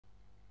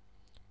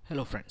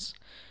Hello friends,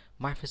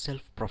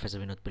 myself Professor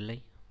Vinod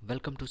Pillai.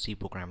 Welcome to C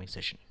programming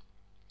session.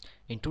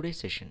 In today's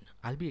session,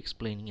 I'll be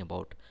explaining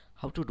about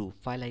how to do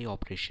file IO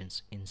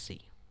operations in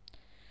C.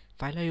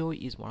 File IO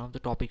is one of the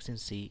topics in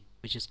C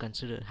which is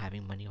considered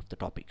having many of the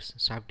topics.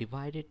 So I've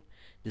divided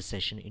this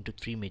session into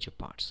three major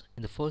parts.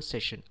 In the first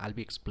session, I'll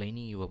be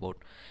explaining you about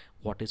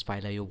what is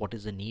file IO, what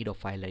is the need of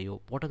file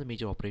IO, what are the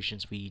major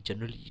operations we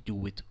generally do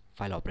with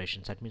file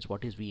operations. That means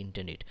what is we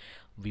intended.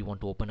 We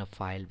want to open a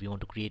file, we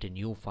want to create a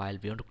new file,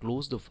 we want to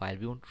close the file,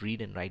 we want to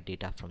read and write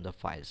data from the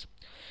files.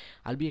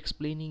 I'll be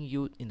explaining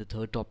you in the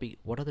third topic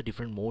what are the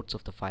different modes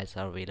of the files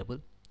are available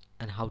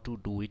and how to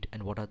do it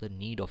and what are the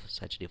need of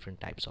such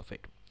different types of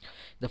it.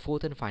 The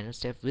fourth and final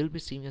step will be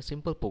seeing a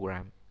simple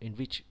program in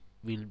which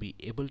we'll be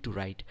able to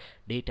write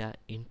data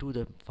into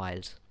the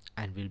files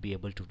and we'll be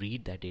able to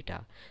read that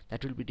data.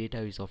 That will be data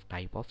is of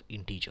type of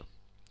integer.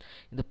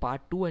 In the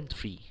part 2 and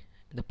 3,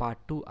 in the part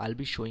 2 I'll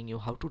be showing you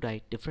how to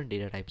write different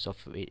data types of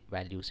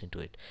values into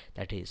it,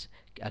 that is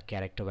a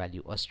character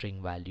value, a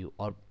string value,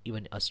 or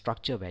even a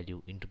structure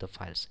value into the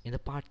files. In the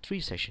part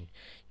 3 session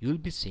you'll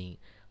be seeing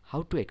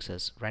how to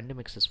access random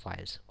access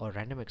files or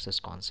random access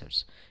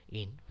concepts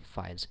in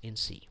files in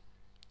C.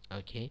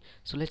 Okay,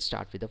 so let's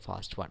start with the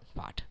first one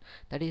part,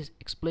 that is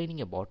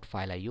explaining about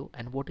file IO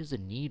and what is the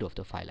need of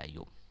the file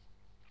IO.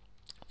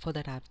 For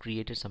that I have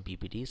created some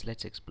PPTs.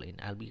 Let's explain.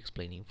 I'll be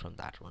explaining from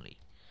that only.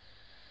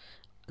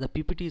 The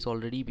PPT is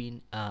already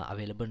been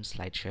available in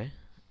SlideShare.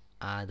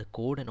 The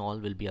code and all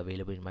will be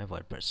available in my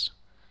WordPress.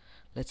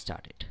 Let's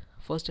start it.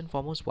 First and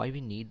foremost, why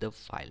we need the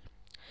file.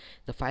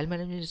 The file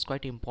management is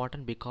quite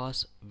important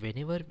because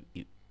whenever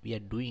we are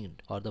doing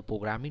or the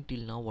programming till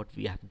now, what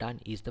we have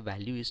done is the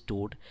value is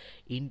stored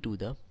into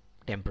the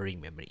temporary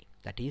memory.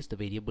 That is, the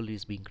variable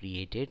is being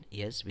created.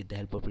 Yes, with the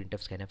help of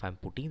printf scanf I'm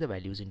putting the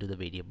values into the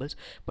variables,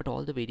 but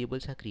all the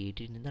variables are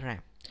created in the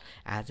RAM.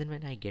 As and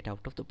when I get out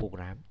of the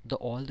program,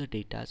 all the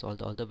data,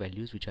 all the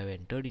values which I've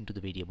entered into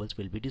the variables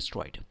will be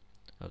destroyed.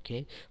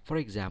 Okay, for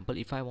example,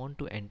 if I want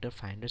to enter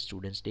 500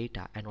 students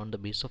data and on the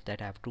basis of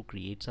that I have to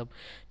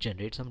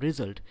generate some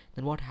result,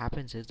 then what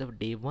happens is the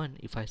day one,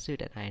 if I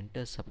sit and I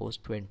enter suppose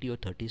 20 or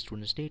 30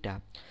 students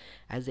data,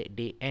 as the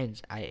day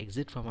ends I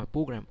exit from my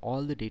program,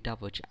 all the data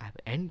which I have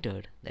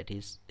entered, that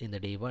is in the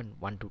day 1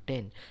 to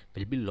 10,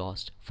 will be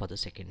lost for the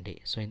second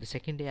day. So in the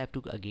second day I have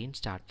to again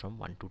start from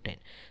 1 to 10.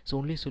 So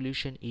only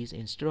solution is,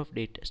 instead of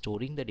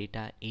storing the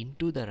data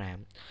into the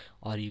RAM,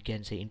 or you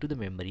can say into the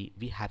memory,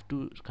 we have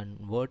to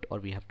convert or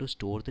we have to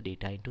store the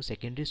data into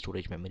secondary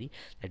storage memory,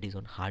 that is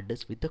on hard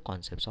disk, with the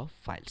concepts of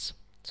files.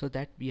 So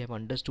that we have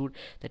understood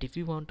that if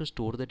you want to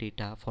store the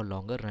data for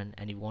longer run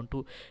and you want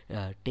to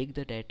take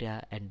the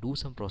data and do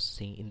some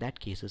processing, in that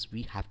cases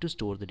we have to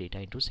store the data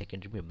into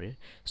secondary memory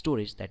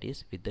storage, that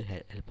is with the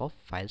help of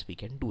files we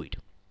can do it.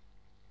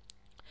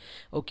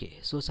 Okay,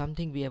 so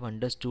something we have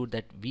understood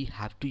that we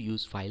have to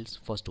use files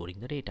for storing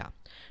the data.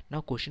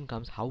 Now question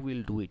comes, how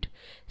we'll do it.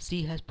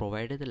 C has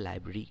provided the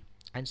library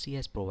and C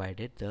has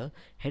provided the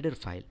header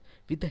file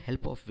with the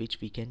help of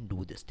which we can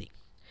do this thing.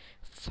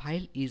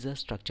 File is a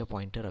structure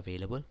pointer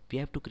available. We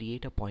have to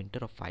create a pointer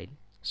of file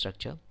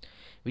structure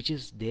which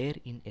is there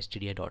in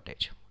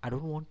stdio.h. I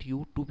don't want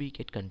you to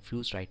get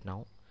confused right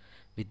now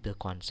with the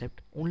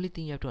concept. Only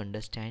thing you have to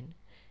understand,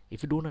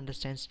 if you don't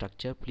understand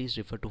structure, please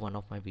refer to one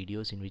of my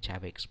videos in which I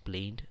have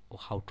explained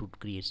how to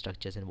create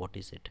structures and what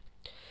is it.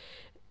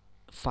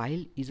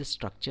 File is a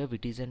structure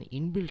which is an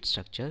inbuilt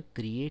structure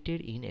created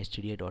in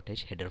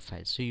stdio.h header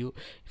file. So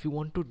if you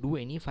want to do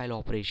any file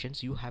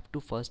operations, you have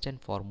to first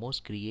and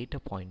foremost create a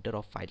pointer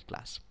of file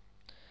class.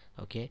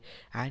 Okay,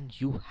 and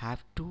you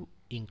have to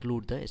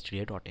include the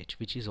stdio.h,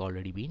 which is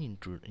already been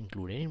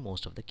included in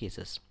most of the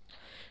cases.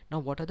 Now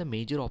what are the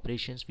major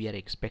operations we are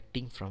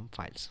expecting from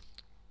files?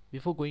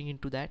 Before going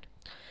into that,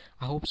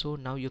 I hope so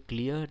now you're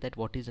clear that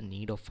what is the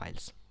need of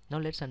files. Now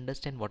let's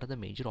understand what are the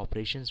major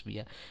operations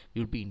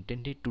will be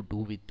intended to do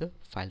with the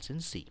files in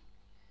C.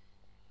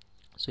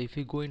 So if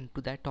we go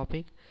into that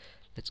topic,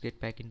 let's get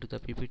back into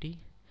the PPT.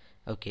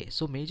 Okay,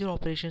 so major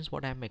operations,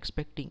 what I'm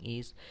expecting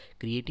is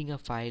creating a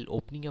file,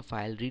 opening a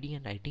file, reading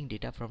and writing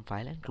data from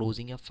file, and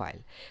closing a file.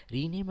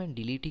 Rename and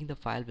deleting the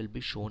file will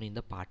be shown in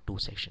the part 2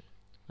 section.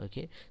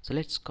 Okay, so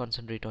let's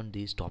concentrate on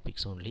these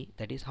topics only,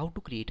 that is how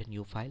to create a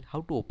new file,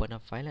 how to open a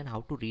file, and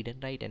how to read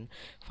and write, and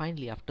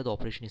finally after the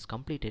operation is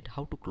completed,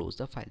 how to close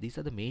the file. These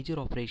are the major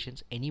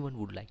operations anyone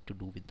would like to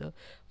do with the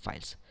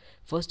files.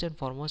 First and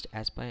foremost,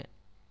 as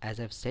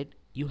I've said,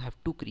 you have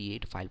to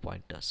create file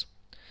pointers.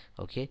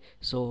 Okay,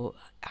 so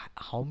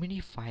how many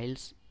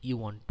files you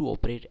want to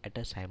operate at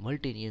a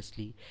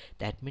simultaneously,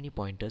 that many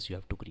pointers you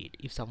have to create.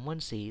 If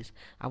someone says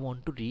I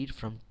want to read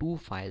from 2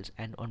 files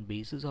and on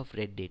basis of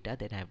read data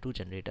then I have to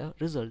generate a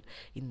result,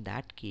 in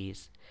that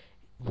case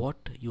what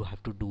you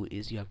have to do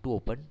is you have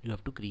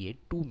to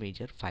create 2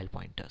 major file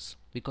pointers,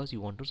 because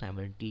you want to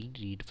simultaneously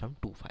read from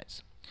 2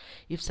 files.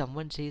 If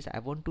someone says I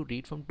want to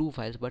read from 2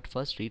 files but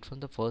first read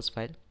from the first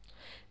file,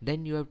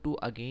 then you have to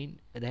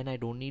then I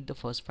don't need the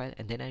first file,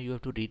 and then you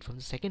have to read from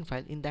the second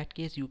file. In that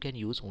case you can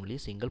use only a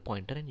single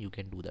pointer and you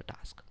can do the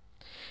task.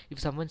 If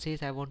someone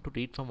says I want to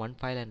read from one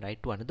file and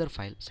write to another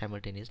file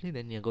simultaneously,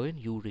 then again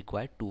you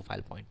require two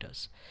file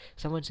pointers.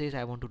 Someone says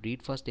I want to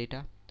read first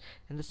data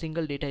and the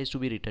single data is to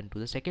be written to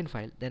the second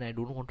file, then I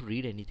don't want to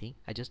read anything,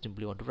 I just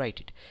simply want to write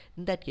it.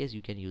 In that case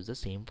you can use the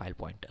same file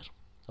pointer.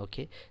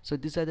 Okay, so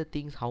these are the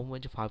things, how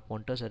much file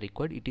pointers are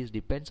required. It is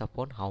depends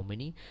upon how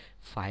many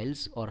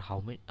files or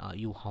how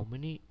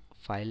many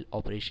file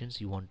operations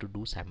you want to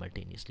do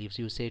simultaneously. If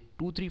you say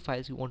 2-3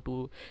 files you want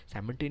to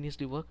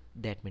simultaneously work,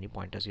 that many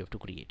pointers you have to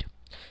create.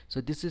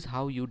 So this is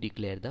how you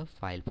declare the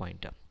file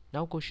pointer.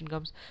 Now question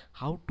comes,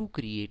 how to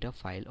create a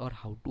file or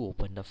how to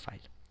open the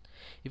file.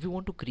 If you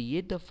want to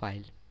create the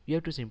file, you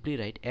have to simply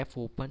write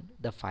fopen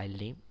the file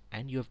name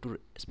and you have to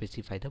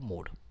specify the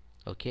mode.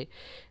 Okay,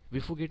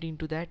 before getting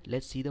into that,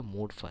 let's see the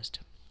mode first.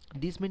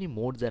 These many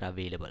modes are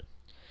available.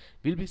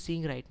 We'll be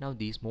seeing right now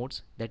these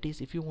modes. That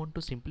is, if you want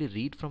to simply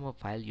read from a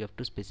file, you have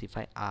to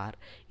specify R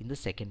in the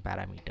second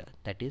parameter,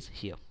 that is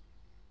here.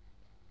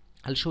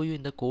 I'll show you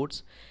in the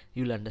codes,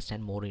 you'll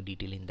understand more in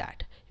detail in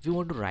that. If you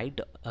want to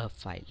write a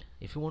file,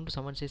 if you want to,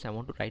 someone says I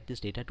want to write this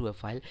data to a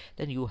file,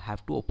 then you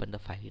have to open the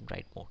file in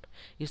write mode.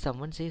 If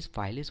someone says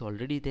file is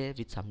already there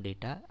with some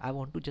data, I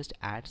want to just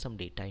add some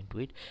data into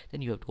it,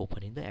 then you have to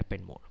open in the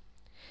append mode.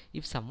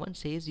 If someone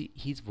says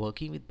he's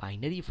working with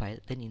binary file,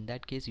 then in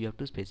that case you have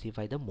to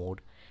specify the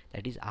mode,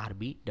 that is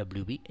RB,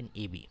 WB and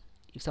AB.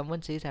 If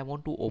someone says I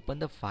want to open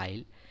the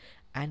file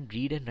and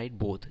read and write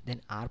both,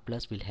 then R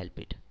plus will help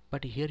it.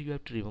 But here you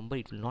have to remember,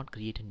 it will not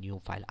create a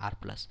new file R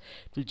plus.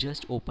 It will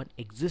just open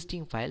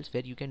existing files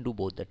where you can do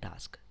both the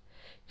task.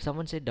 If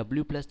someone said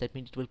W plus, that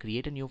means it will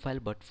create a new file,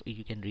 but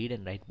you can read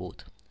and write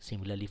both.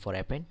 Similarly for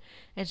append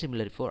and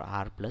similarly for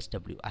R plus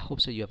W. I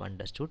hope so you have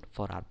understood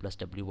for R plus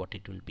W what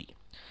it will be.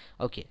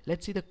 Okay,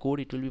 let's see the code.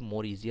 It will be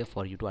more easier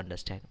for you to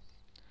understand.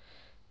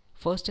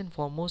 First and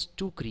foremost,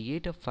 to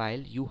create a file,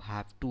 you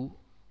have to,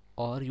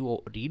 or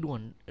you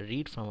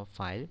read from a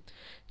file,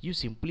 you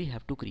simply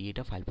have to create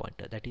a file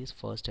pointer. That is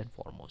first and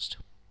foremost.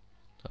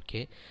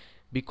 Okay,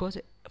 because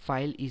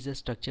file is a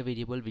structure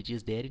variable which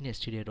is there in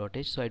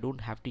std.h, so I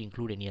don't have to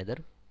include any other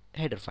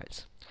header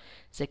files.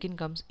 Second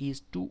comes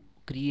is to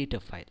create a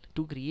file.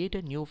 To create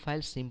a new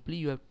file, simply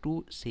you have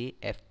to say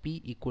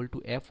fp equal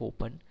to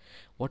fopen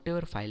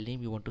whatever file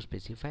name you want to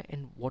specify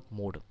and what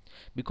mode.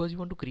 Because you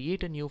want to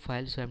create a new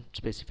file, so I'm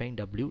specifying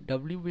w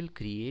will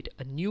create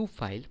a new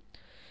file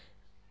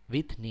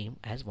with name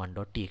as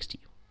 1.txt.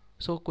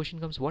 So question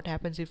comes, what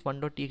happens if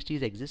 1.txt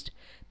is exist?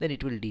 Then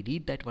it will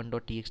delete that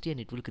 1.txt and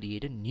it will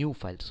create a new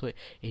file. So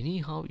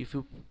anyhow, if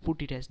you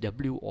put it as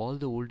w, all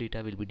the old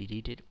data will be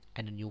deleted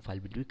and a new file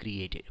will be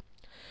created.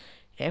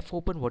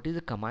 Fopen, what is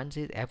the command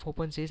says?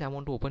 Fopen says I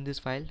want to open this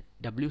file,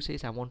 w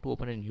says I want to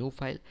open a new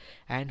file,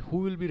 and who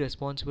will be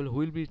responsible, who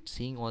will be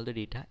seeing all the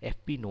data?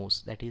 Fp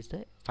knows, that is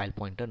the file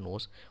pointer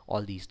knows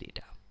all these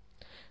data.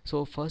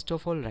 So first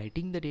of all,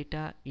 writing the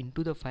data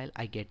into the file,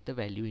 I get the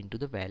value into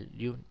the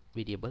value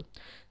variable.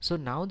 So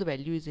now the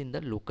value is in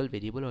the local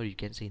variable, or you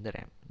can say in the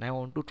RAM. Now I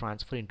want to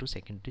transfer into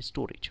secondary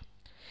storage.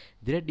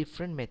 There are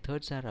different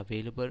methods are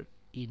available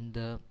in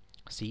the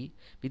C,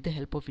 with the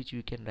help of which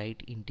you can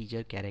write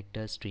integer,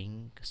 character,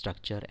 string,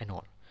 structure and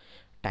all.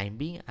 Time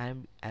being, I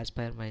am, as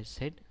per my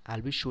said,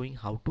 I'll be showing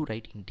how to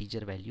write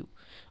integer value.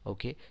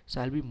 Okay, so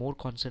I'll be more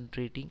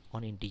concentrating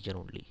on integer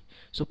only.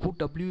 So put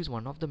w is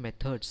one of the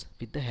methods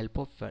with the help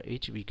of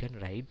which we can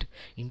write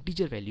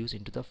integer values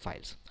into the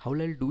files. How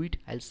I'll do it?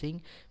 I'll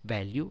saying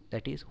value,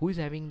 that is who is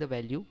having the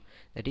value,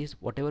 that is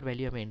whatever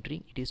value I'm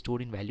entering, it is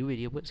stored in value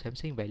variable. So I'm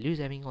saying value is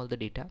having all the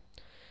data.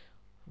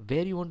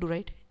 Where you want to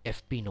write,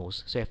 fp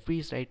knows. So fp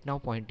is right now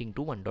pointing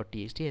to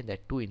 1.txt and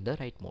that too in the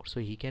write mode, so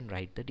he can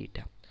write the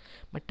data.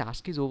 My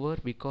task is over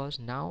because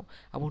now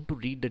I want to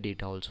read the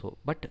data also,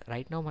 but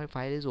right now my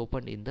file is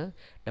opened in the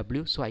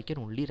w, so I can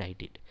only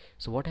write it.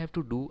 So what I have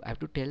to do, I have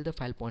to tell the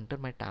file pointer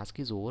my task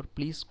is over,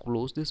 please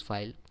close this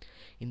file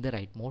in the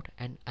write mode,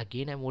 and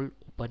again I will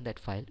open that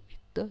file with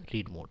the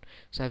read mode.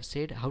 So I've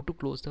said how to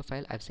close the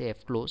file. I've said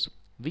fclose.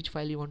 Which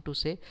file you want to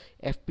say?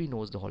 fp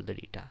knows all the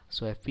data,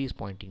 so fp is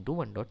pointing to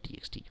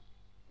 1.txt.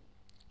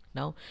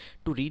 Now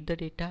to read the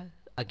data,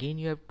 again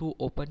you have to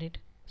open it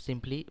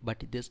simply,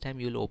 but this time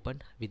you will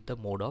open with the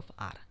mode of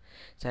R.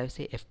 So I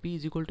say fp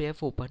is equal to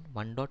fopen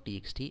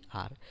 1.txt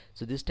R.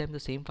 So this time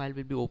the same file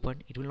will be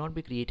opened. It will not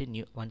be created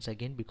new once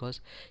again, because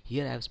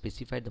here I have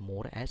specified the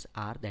mode as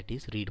R, that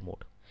is read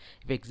mode.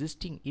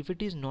 If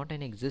it is not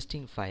an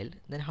existing file,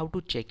 then how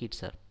to check it,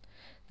 sir?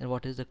 Then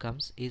what is the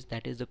comes is,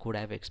 that is the code I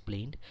have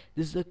explained.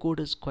 This is the code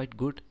is quite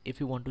good if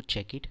you want to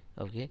check it.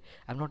 Okay,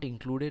 I'm not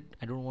included,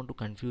 I don't want to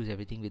confuse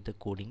everything with the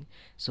coding.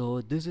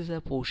 So this is a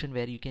portion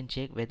where you can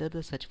check whether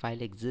the such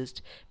file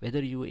exists,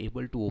 whether you are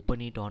able to open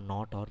it or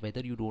not, or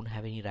whether you don't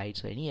have any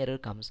rights. So any error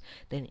comes,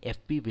 then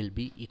fp will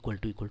be equal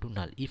to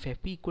null. If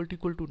fp equal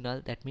to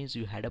null, that means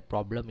you had a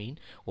problem in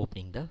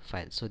opening the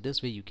file. So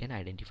this way you can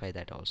identify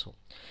that also.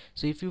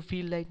 So if you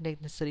feel like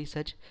necessary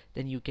such,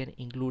 then you can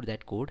include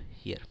that code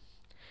here.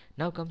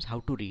 Now comes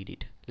how to read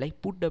it.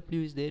 Like put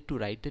w is there to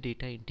write the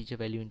data integer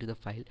value into the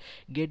file.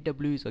 Get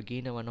w is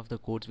again one of the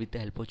codes with the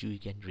help of which you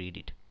can read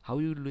it. How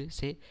you will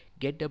say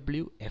get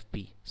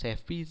wfp. So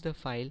fp is the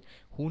file,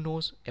 who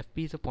knows,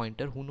 fp is a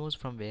pointer, who knows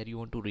from where you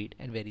want to read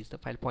and where is the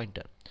file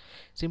pointer.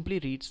 Simply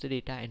reads the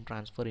data and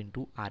transfer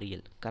into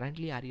rel.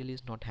 Currently rel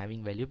is not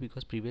having value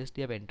because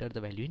previously I've entered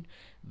the value in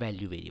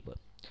value variable.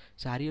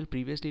 So rel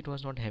previously it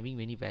was not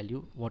having any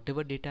value.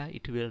 Whatever data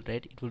it will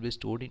read, it will be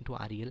stored into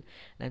rel, and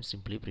I'm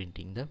simply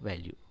printing the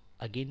value.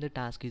 Again the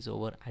task is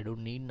over. I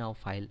don't need now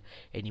file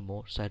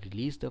anymore, so I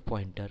release the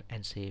pointer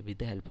and say with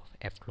the help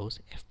of fclose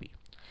fp.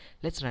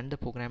 Let's run the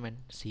program and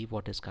see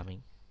what is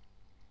coming.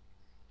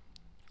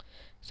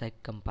 So I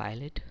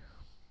compile it.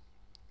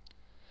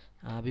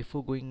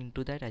 Before going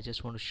into that, I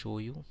just want to show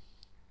you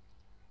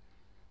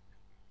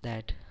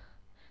that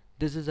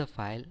this is a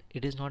file.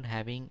 It is not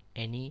having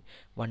any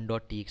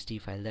 1.txt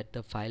file, that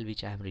the file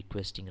which I am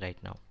requesting right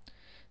now.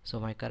 So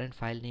my current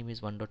file name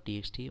is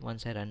 1.txt.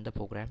 Once I run the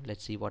program,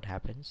 let's see what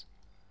happens.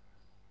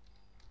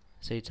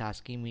 So it's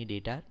asking me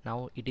data.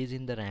 Now it is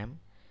in the RAM,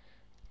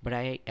 but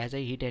as I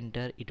hit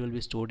enter, it will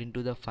be stored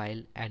into the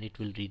file and it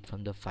will read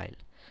from the file.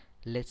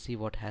 Let's see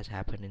what has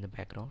happened in the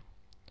background.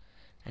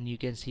 And you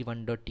can see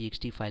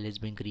 1.txt file is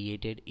being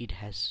created. It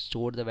has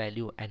stored the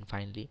value, and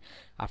finally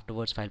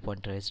afterwards file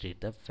pointer has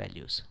read the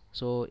values.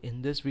 So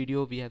in this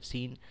video we have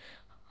seen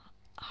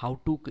how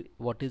to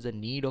what is the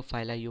need of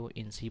file IO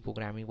in C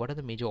programming, what are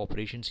the major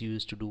operations you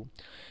used to do,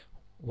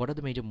 what are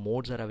the major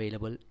modes are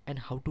available, and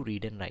how to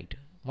read and write.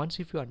 Once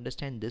if you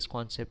understand this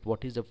concept,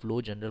 what is the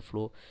flow, general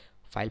flow,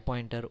 file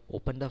pointer,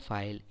 open the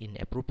file in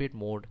appropriate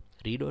mode,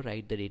 read or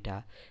write the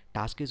data,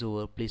 task is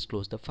over, please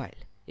close the file.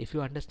 If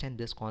you understand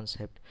this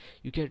concept,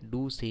 you can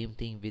do same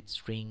thing with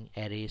string,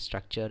 array,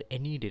 structure,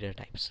 any data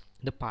types.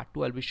 In the part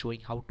 2 I'll be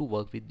showing how to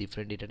work with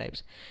different data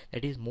types.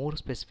 That is, more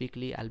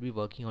specifically I'll be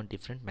working on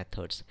different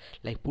methods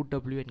like put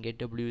w and get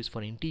w is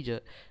for integer.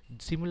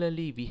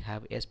 Similarly we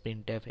have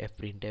sprintf,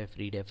 fprintf,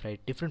 readf, right?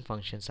 Different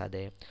functions are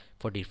there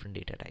for different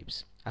data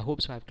types. I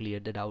hope so I've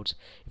cleared the doubts.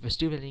 If you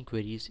still have any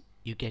queries,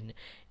 you can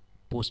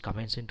post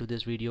comments into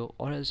this video,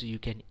 or else you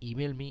can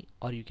email me,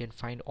 or you can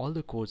find all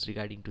the codes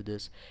regarding to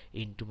this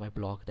into my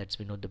blog, that's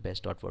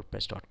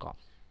vinodthebest.wordpress.com.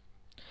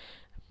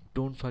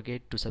 Don't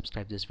forget to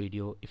subscribe this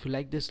video. If you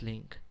like this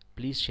link,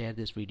 please share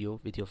this video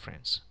with your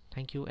friends.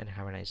 Thank you and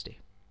have a nice day.